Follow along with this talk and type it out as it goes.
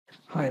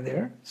Hi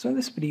there. So in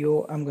this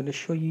video, I'm going to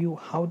show you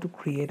how to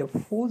create a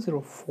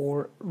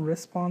 404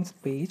 response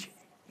page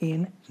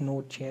in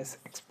Node.js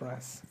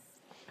Express.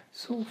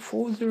 So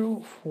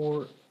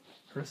 404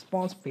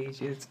 response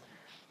page is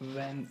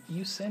when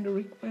you send a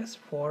request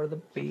for the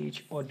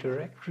page or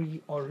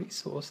directory or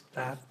resource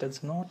that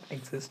does not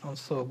exist on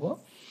server,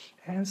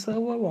 and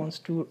server wants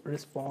to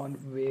respond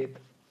with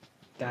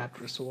that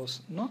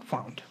resource not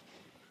found.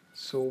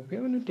 So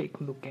we're going to take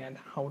a look at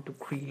how to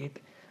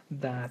create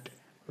that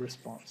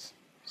response.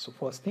 So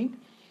first thing,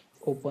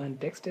 open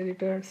text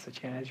editor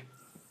such as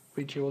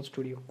Visual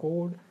Studio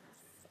Code,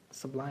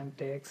 Sublime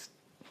Text,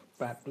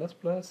 Pad++,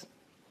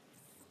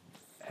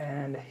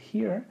 and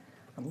here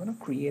I'm going to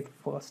create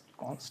first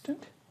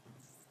constant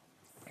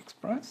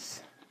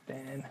express,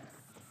 then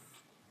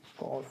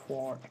call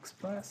for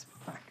express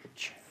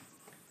package,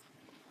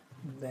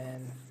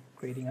 then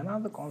creating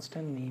another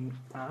constant named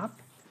app,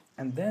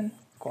 and then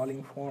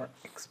calling for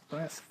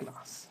express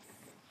class.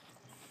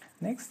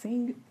 Next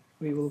thing,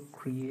 we will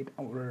create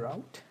our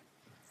route,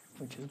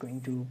 which is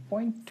going to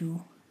point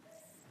to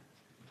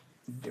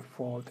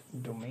default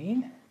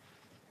domain,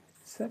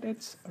 set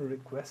its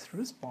request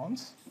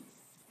response.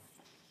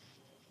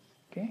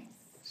 Okay,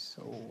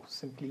 so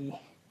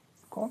simply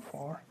call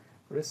for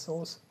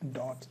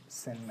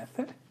resource.send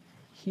method.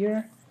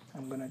 Here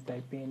I'm going to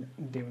type in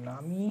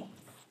Devnami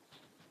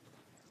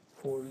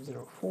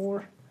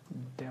 404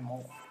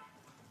 demo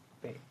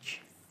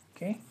page,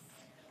 okay,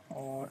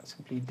 or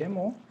simply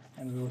demo,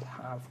 and we will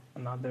have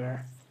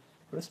another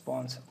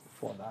response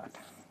for that.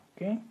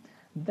 Okay,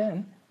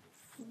 then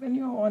when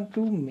you want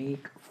to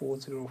make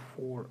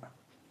 404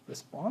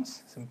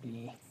 response,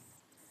 simply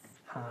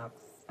have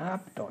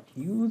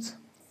app.use,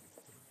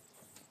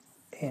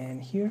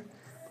 and here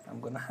I'm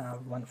gonna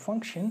have one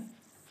function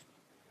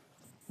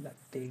that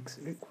takes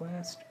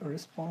request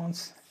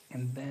response,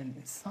 and then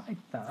inside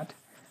that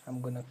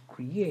I'm gonna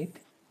create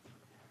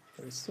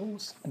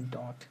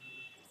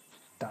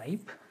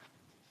resource.type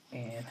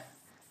and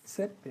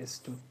set this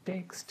to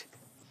text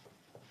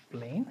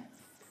plain,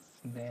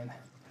 then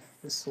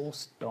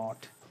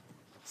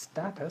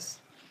resource.status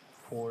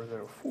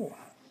 404.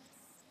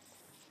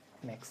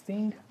 Next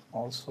thing,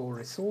 also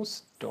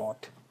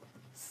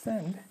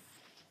resource.send,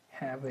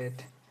 have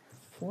it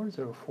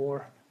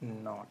 404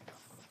 not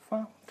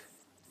found.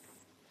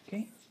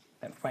 Okay,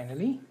 and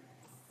finally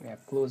we are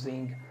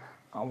closing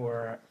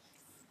our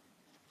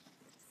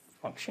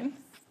function,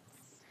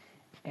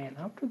 and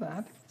after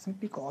that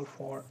simply call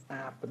for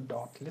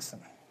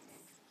app.listen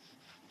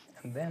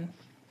and then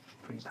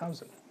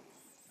 3000.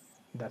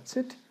 That's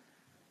it.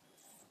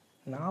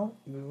 Now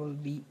we will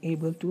be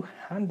able to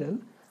handle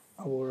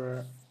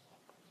our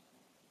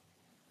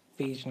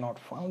page not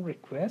found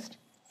request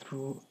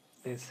through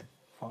this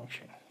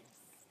function.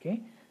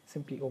 Okay,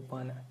 simply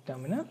open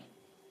terminal.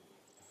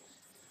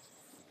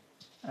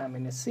 I'm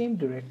in the same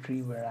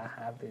directory where I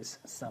have this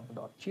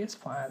sample.js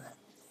file,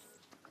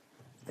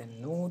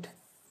 then node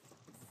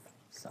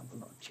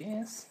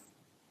sample.js,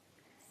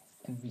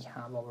 and we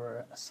have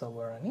our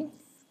server running.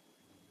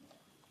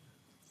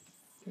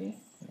 Okay,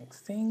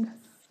 next thing,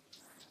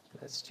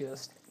 let's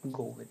just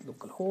go with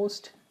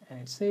localhost,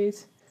 and it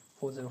says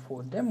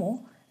 404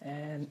 demo,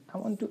 and I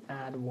want to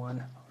add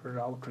one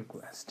route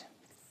request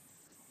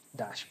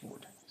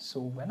dashboard. So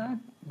when I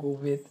go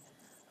with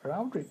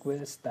route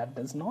request that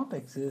does not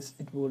exist,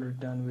 it will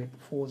return with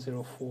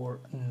 404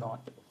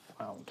 not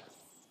found.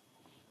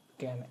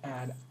 You can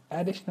add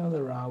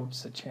additional routes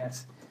such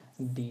as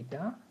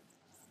data,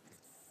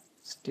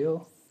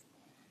 still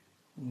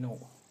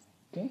no.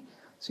 Okay,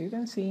 so you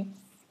can see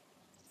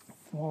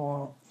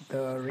for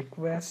the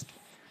request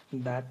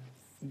that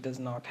does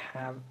not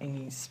have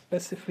any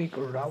specific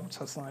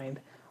routes assigned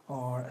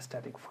or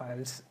static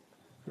files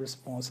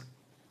response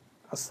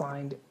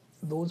assigned,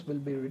 those will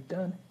be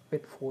returned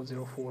with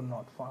 404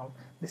 not found.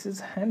 This is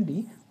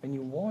handy when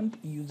you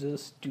want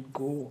users to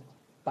go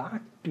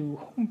back to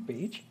home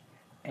page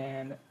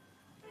and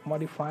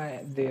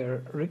modify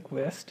their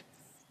request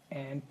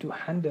and to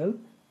handle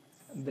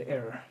the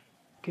error.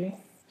 Okay,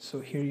 so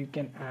here you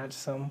can add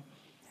some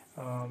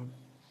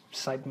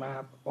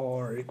sitemap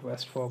or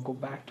request for go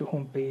back to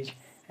home page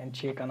and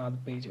check another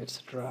page,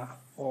 etc.,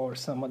 or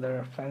some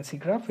other fancy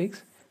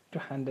graphics to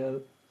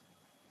handle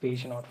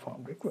page not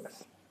found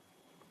requests.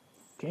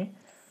 Okay,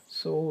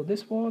 so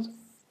this was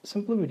a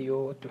simple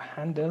video to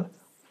handle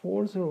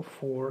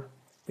 404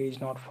 page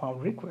not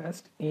found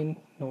request in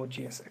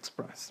Node.js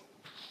Express.